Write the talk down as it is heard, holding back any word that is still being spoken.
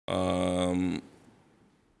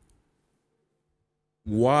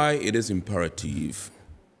why it is imperative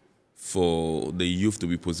for the youth to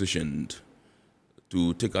be positioned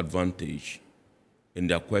to take advantage in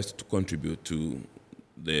their quest to contribute to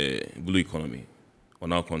the blue economy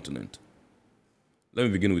on our continent. Let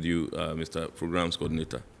me begin with you, Mr. Programs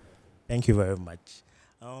Coordinator. Thank you very much.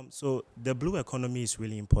 So the blue economy is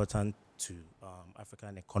really important to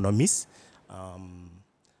African economies.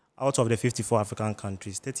 Out of the 54 African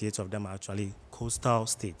countries, 38 of them are actually coastal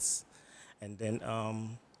states. And then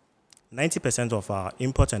 90% of our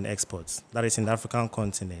import and exports, that is in the African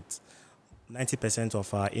continent, 90%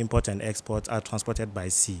 of our import and exports are transported by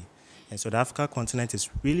sea. And so the African continent is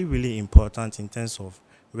really, really important in terms of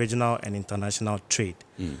regional and international trade.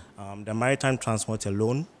 The maritime transport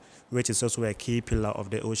alone, which is also a key pillar of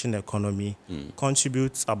the ocean economy,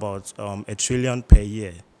 contributes about $1 trillion per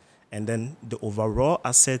year. And then the overall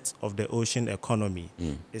assets of the ocean economy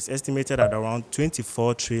is estimated at around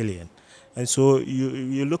 24 trillion. And so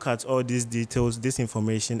you look at all these details, this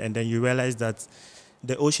information, and then you realize that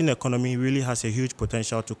the ocean economy really has a huge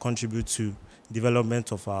potential to contribute to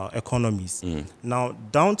development of our economies. Now,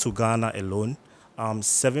 down to Ghana alone,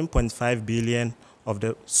 7.5 million of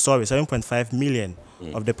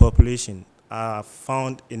the population are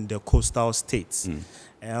found in the coastal states.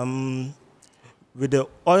 With the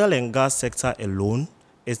oil and gas sector alone,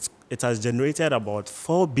 it has generated about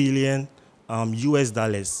 $4 billion US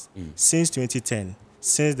dollars since 2010,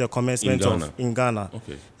 since the commencement in Ghana,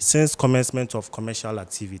 since commencement of commercial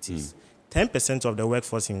activities. 10% of the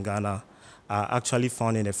workforce in Ghana are actually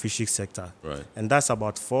found in the fishery sector, and that's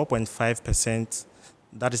about 4.5%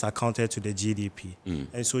 that is accounted to the GDP.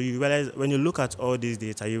 And so you realize, when you look at all these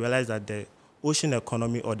data, you realize that the ocean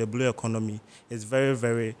economy or the blue economy is very,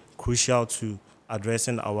 very crucial to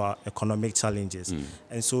addressing our economic challenges.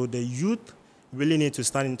 And so the youth really need to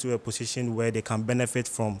stand into a position where they can benefit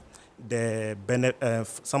from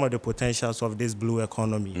some of the potentials of this blue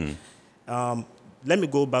economy. Let me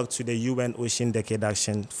go back to the UN Ocean Decade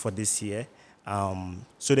Action for this year.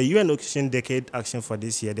 So the UN Ocean Decade Action for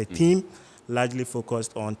this year, the theme largely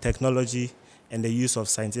focused on technology and the use of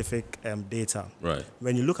scientific data.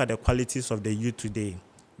 When you look at the qualities of the youth today,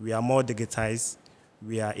 we are more digitized,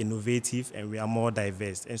 we are innovative, and we are more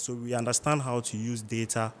diverse. And so we understand how to use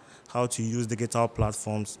data, how to use digital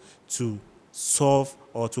platforms to solve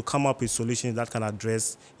or to come up with solutions that can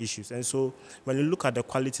address issues. And so when you look at the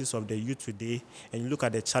qualities of the youth today and you look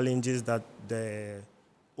at the challenges that the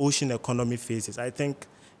ocean economy faces, I think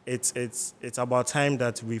it's about time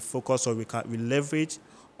that we focus or we leverage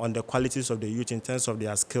on the qualities of the youth in terms of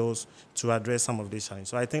their skills to address some of these challenges.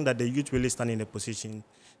 So I think that the youth really stand in a position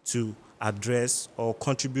to address or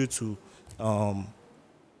contribute to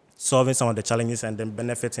solving some of the challenges and then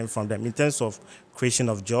benefiting from them in terms of creation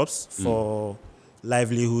of jobs for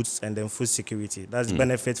livelihoods and then food security. That's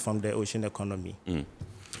benefit from the ocean economy.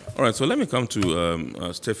 All right, so let me come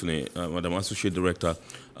to Stephanie, Madam Associate Director,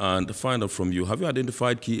 and find out from you, have you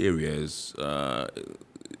identified key areas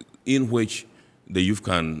in which the youth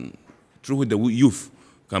can, through which the youth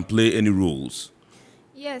can play any roles?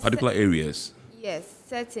 Yes. Particular areas? Yes,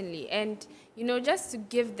 certainly. And, you know, just to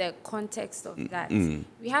give the context of that,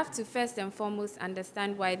 we have to first and foremost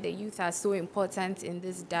understand why the youth are so important in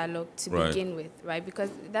this dialogue to begin with, right? Because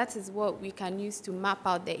that is what we can use to map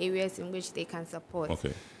out the areas in which they can support.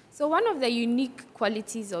 So one of the unique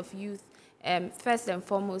qualities of youth, first and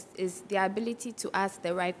foremost, is the ability to ask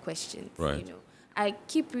the right questions. You know, I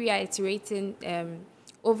keep reiterating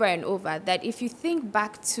over and over that if you think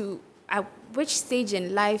back to at which stage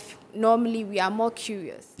in life normally we are more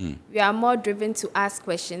curious, we are more driven to ask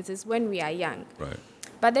questions, is when we are young.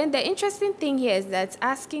 But then the interesting thing here is that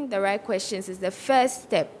asking the right questions is the first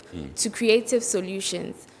step to creative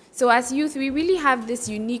solutions. So as youth, we really have this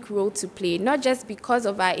unique role to play, not just because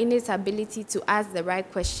of our innate ability to ask the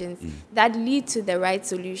right questions that lead to the right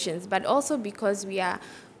solutions, but also because we are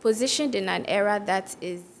positioned in an era that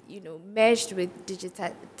is, you know, merged with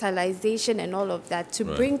digitalization and all of that to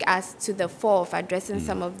bring us to the fore of addressing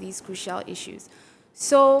some of these crucial issues.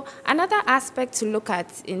 So another aspect to look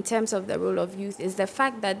at in terms of the role of youth is the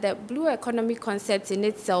fact that the blue economy concept in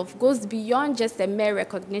itself goes beyond just the mere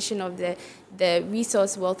recognition of the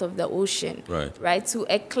resource wealth of the ocean, right? To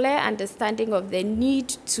a clear understanding of the need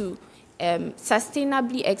to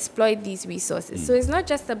sustainably exploit these resources. So it's not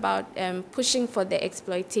just about pushing for the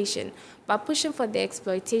exploitation, but pushing for the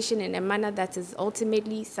exploitation in a manner that is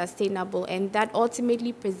ultimately sustainable and that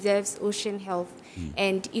ultimately preserves ocean health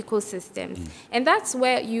and ecosystems. And that's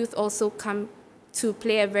where youth also come to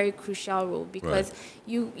play a very crucial role, because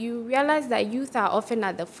you realize that youth are often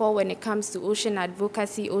at the fore when it comes to ocean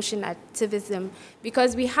advocacy, ocean activism,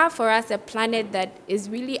 because we have for us a planet that is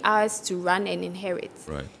really ours to run and inherit.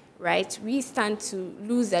 Right? We stand to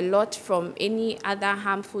lose a lot from any other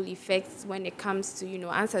harmful effects when it comes to,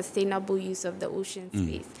 unsustainable use of the ocean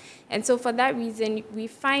space. And so for that reason, we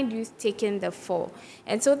find youth taking the fall.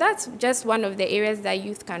 And so that's just one of the areas that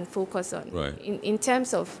youth can focus on in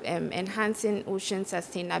terms of enhancing ocean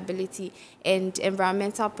sustainability and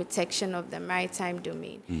environmental protection of the maritime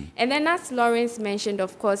domain. And then, as Lawrence mentioned,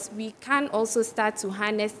 of course, we can also start to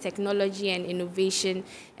harness technology and innovation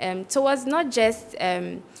towards not just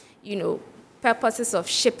purposes of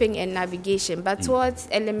shipping and navigation, but towards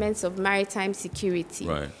elements of maritime security.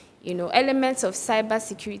 Elements of cyber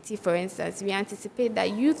security, for instance. We anticipate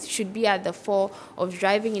that youth should be at the fore of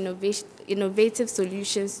driving innovative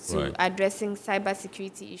solutions to addressing cyber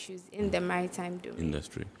security issues in the maritime domain.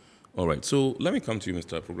 Industry. All right. So let me come to you,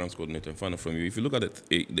 Mr. Programs Coordinator, and find out from you. If you look at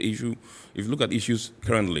the issue, if you look at issues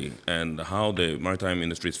currently and how the maritime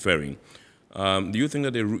industry is faring, do you think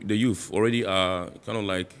that the youth already are kind of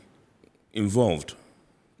like involved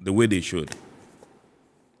the way they should?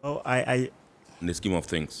 Oh, in the scheme of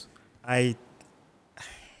things, I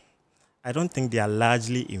don't think they are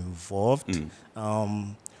largely involved.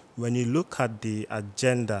 When you look at the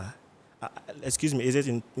agenda, excuse me, is it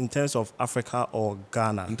in terms of Africa or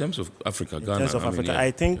Ghana? In terms of Africa, Ghana. In terms of Africa,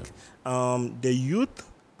 I think the youth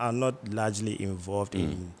are not largely involved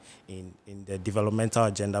in the developmental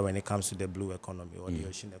agenda when it comes to the blue economy or the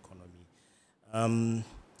ocean economy.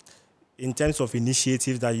 In terms of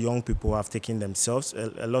initiatives that young people have taken themselves,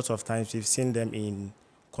 a lot of times we've seen them in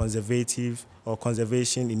conservative or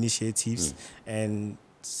conservation initiatives, and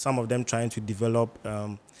some of them trying to develop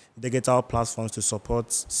digital platforms to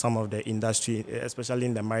support some of the industry, especially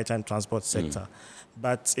in the maritime transport sector.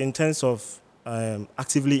 But in terms of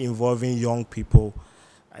actively involving young people,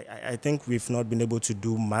 I think we've not been able to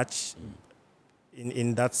do much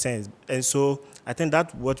in that sense. And so I think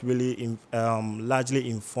that's what really largely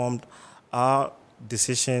informed our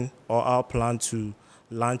decision or our plan to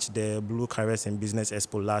launch the Blue Careers and Business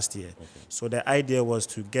Expo last year. So the idea was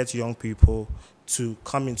to get young people to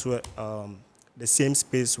come into the same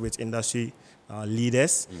space with industry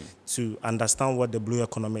leaders to understand what the blue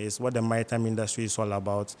economy is, what the maritime industry is all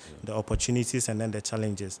about, the opportunities and then the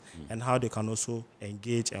challenges, and how they can also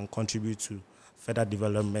engage and contribute to further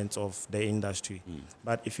development of the industry.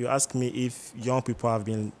 But if you ask me if young people have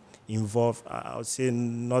been involved, I would say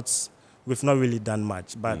we've not really done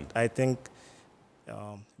much. But I think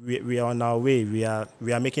we are on our way. We are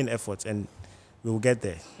making efforts, and we will get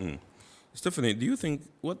there. Stephanie, do you think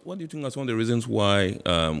what do you think are some of the reasons why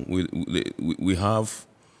we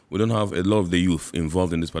don't have a lot of the youth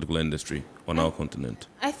involved in this particular industry on our continent?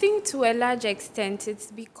 I think to a large extent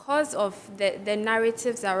it's because of the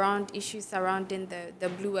narratives around issues surrounding the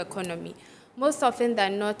blue economy. Most often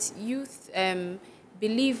than not, youth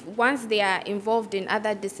believe once they are involved in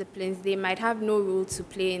other disciplines, they might have no role to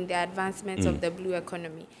play in the advancement of the blue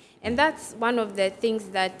economy. And that's one of the things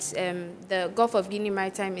that the Gulf of Guinea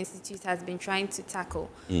Maritime Institute has been trying to tackle.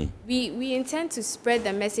 We intend to spread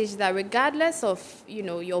the message that regardless of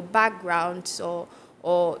your background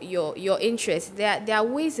or your interests, there are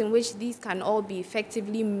ways in which these can all be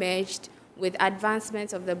effectively merged with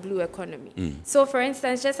advancement of the blue economy. So, for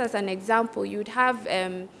instance, just as an example, you'd have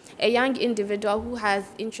a young individual who has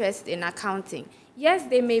interest in accounting. Yes,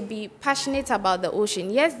 they may be passionate about the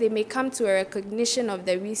ocean. Yes, they may come to a recognition of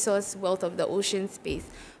the resource wealth of the ocean space.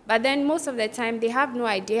 But then most of the time, they have no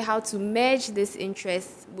idea how to merge this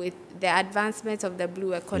interest with the advancement of the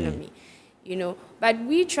blue economy. But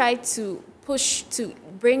we try to push to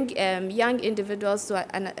bring young individuals to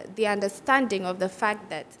the understanding of the fact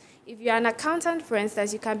that if you're an accountant, for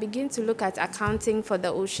instance, you can begin to look at accounting for the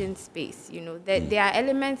ocean space. There are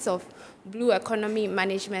elements of blue economy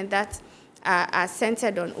management that are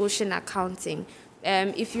centered on ocean accounting.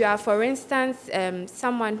 If you are, for instance,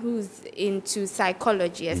 someone who's into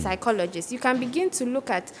psychology, a psychologist, you can begin to look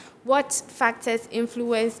at what factors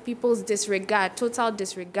influence people's total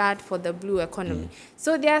disregard for the blue economy.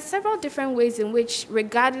 So there are several different ways in which,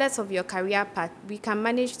 regardless of your career path, we can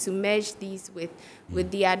manage to merge these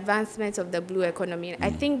with the advancement of the blue economy. I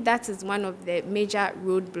think that is one of the major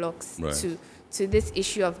roadblocks to this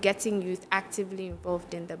issue of getting youth actively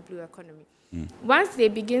involved in the blue economy. Once they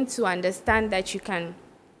begin to understand that you can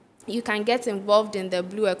get involved in the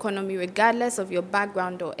blue economy regardless of your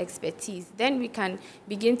background or expertise, then we can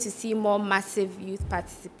begin to see more massive youth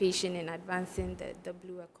participation in advancing the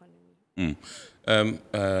blue economy.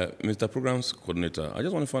 Mr. Programs Coordinator, I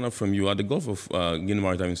just want to find out from you, at the Gulf of Guinea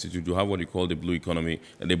Maritime Institute, you have what you call the Blue Economy,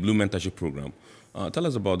 the Blue Mentorship Program. Tell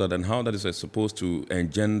us about that and how that is supposed to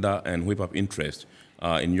engender and whip up interest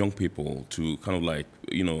in young people to kind of like,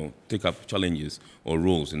 take up challenges or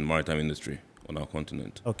roles in the maritime industry on our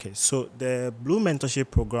continent. Okay, so the Blue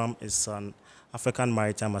Mentorship Program is an African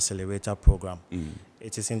Maritime Accelerator Program.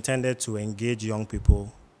 It is intended to engage young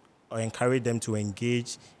people or encourage them to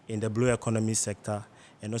engage in the blue economy sector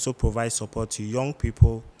and also provide support to young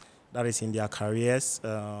people that is in their careers,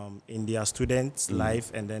 in their students'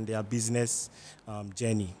 life, and then their business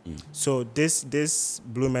journey. So this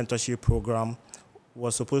Blue Mentorship Program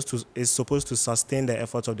is supposed to sustain the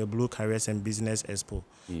efforts of the Blue Careers and Business Expo.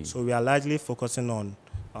 So we are largely focusing on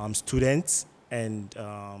students and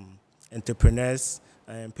entrepreneurs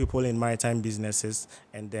and people in maritime businesses,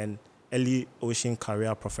 and then early ocean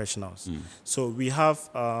career professionals. So we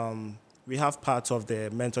have parts of the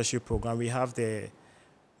mentorship program. We have the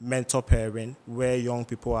mentor pairing, where young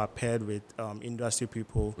people are paired with industry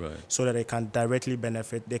people, so that they can directly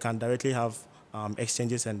benefit. They can directly have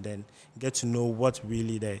exchanges and then get to know what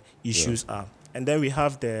really the issues are. And then we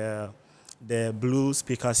have the Blue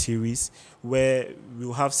Speaker Series, where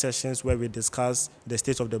we'll have sessions where we discuss the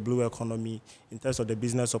state of the blue economy in terms of the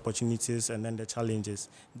business opportunities and then the challenges.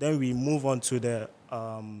 Then we move on to the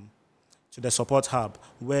support hub,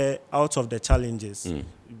 where out of the challenges,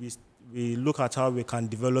 we look at how we can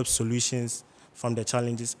develop solutions from the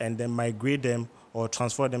challenges and then migrate them or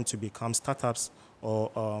transfer them to become startups or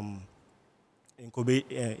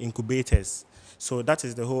incubators. So that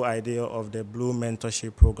is the whole idea of the Blue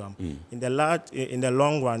Mentorship Program. In the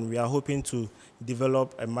long run, we are hoping to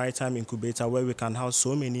develop a maritime incubator where we can have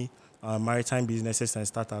so many maritime businesses and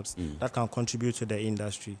startups that can contribute to the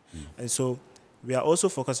industry. And so we are also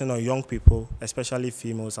focusing on young people, especially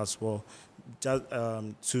females as well, just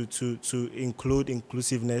to include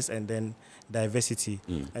inclusiveness and then diversity.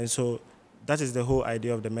 And so that is the whole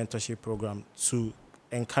idea of the mentorship program, to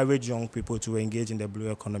encourage young people to engage in the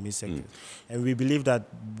blue economy sector. And we believe that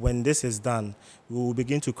when this is done, we will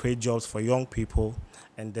begin to create jobs for young people,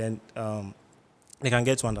 and then they can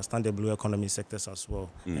get to understand the blue economy sectors as well,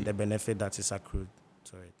 and the benefit that is accrued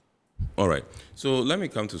to it. All right. So let me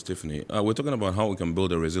come to Stephanie. We're talking about how we can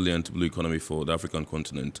build a resilient blue economy for the African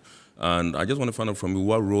continent. And I just want to find out from you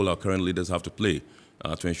what role our current leaders have to play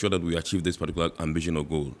to ensure that we achieve this particular ambition or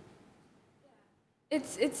goal.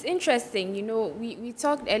 It's interesting, we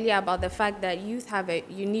talked earlier about the fact that youth have a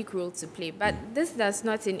unique role to play, but this does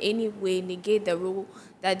not in any way negate the role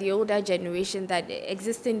that the older generation, that the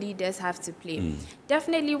existing leaders have to play.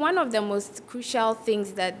 Definitely one of the most crucial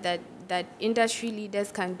things that industry leaders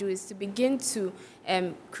can do is to begin to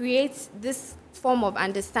create this form of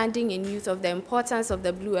understanding in youth of the importance of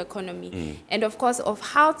the blue economy, and of course of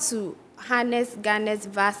how to harness Ghana's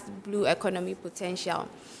vast blue economy potential.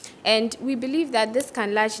 And we believe that this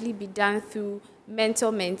can largely be done through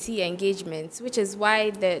mentor-mentee engagements, which is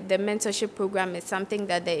why the mentorship program is something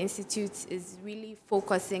that the Institute is really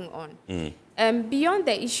focusing on. Beyond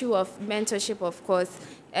the issue of mentorship, of course,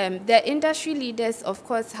 the industry leaders, of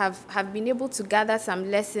course, have been able to gather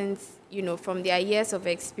some lessons, from their years of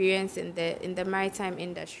experience in the maritime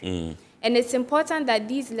industry. And it's important that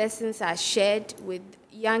these lessons are shared with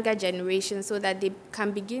younger generations so that they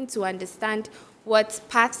can begin to understand what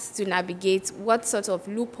paths to navigate, what sort of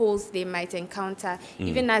loopholes they might encounter,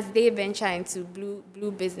 even as they venture into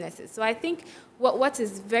blue businesses. So I think what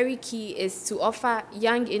is very key is to offer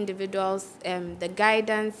young individuals the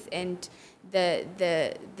guidance and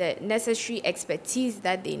the necessary expertise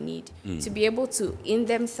that they need to be able to, in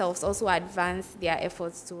themselves, also advance their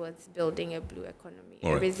efforts towards building a blue economy,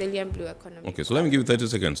 a resilient blue economy. Okay, so let me give you 30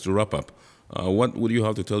 seconds to wrap up. What would you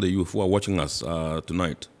have to tell the youth who are watching us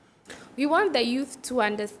tonight? We want the youth to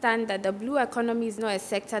understand that the blue economy is not a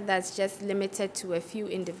sector that's just limited to a few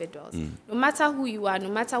individuals. No matter who you are, no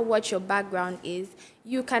matter what your background is,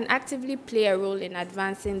 you can actively play a role in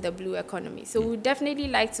advancing the blue economy. So we would definitely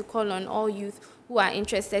like to call on all youth who are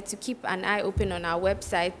interested to keep an eye open on our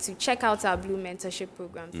website to check out our blue mentorship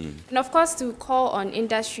programs. And of course, to call on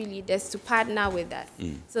industry leaders to partner with us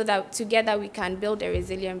so that together we can build a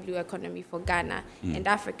resilient blue economy for Ghana and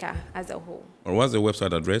Africa as a whole. Or what's the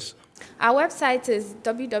website address? Our website is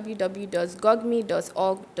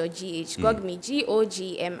www.gogmi.org.gh. Gogmi,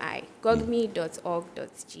 G-O-G-M-I,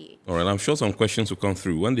 gogmi.org.gh. All right, I'm sure some questions will come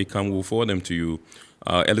through. When they come, we'll forward them to you,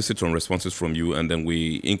 elicit some responses from you, and then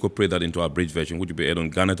we incorporate that into our bridge version, which will be aired on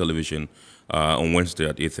Ghana Television on Wednesday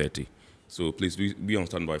at 8:30. So please be on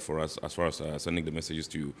standby for us as far as sending the messages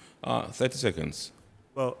to you. 30 seconds.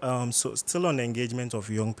 Well, so still on the engagement of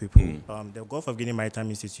young people, the Gulf of Guinea Maritime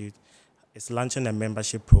Institute is launching a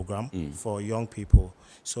membership program for young people.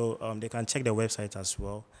 So they can check the website as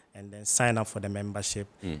well and then sign up for the membership,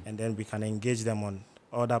 and then we can engage them on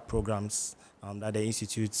other programs that the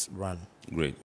institutes run. Great.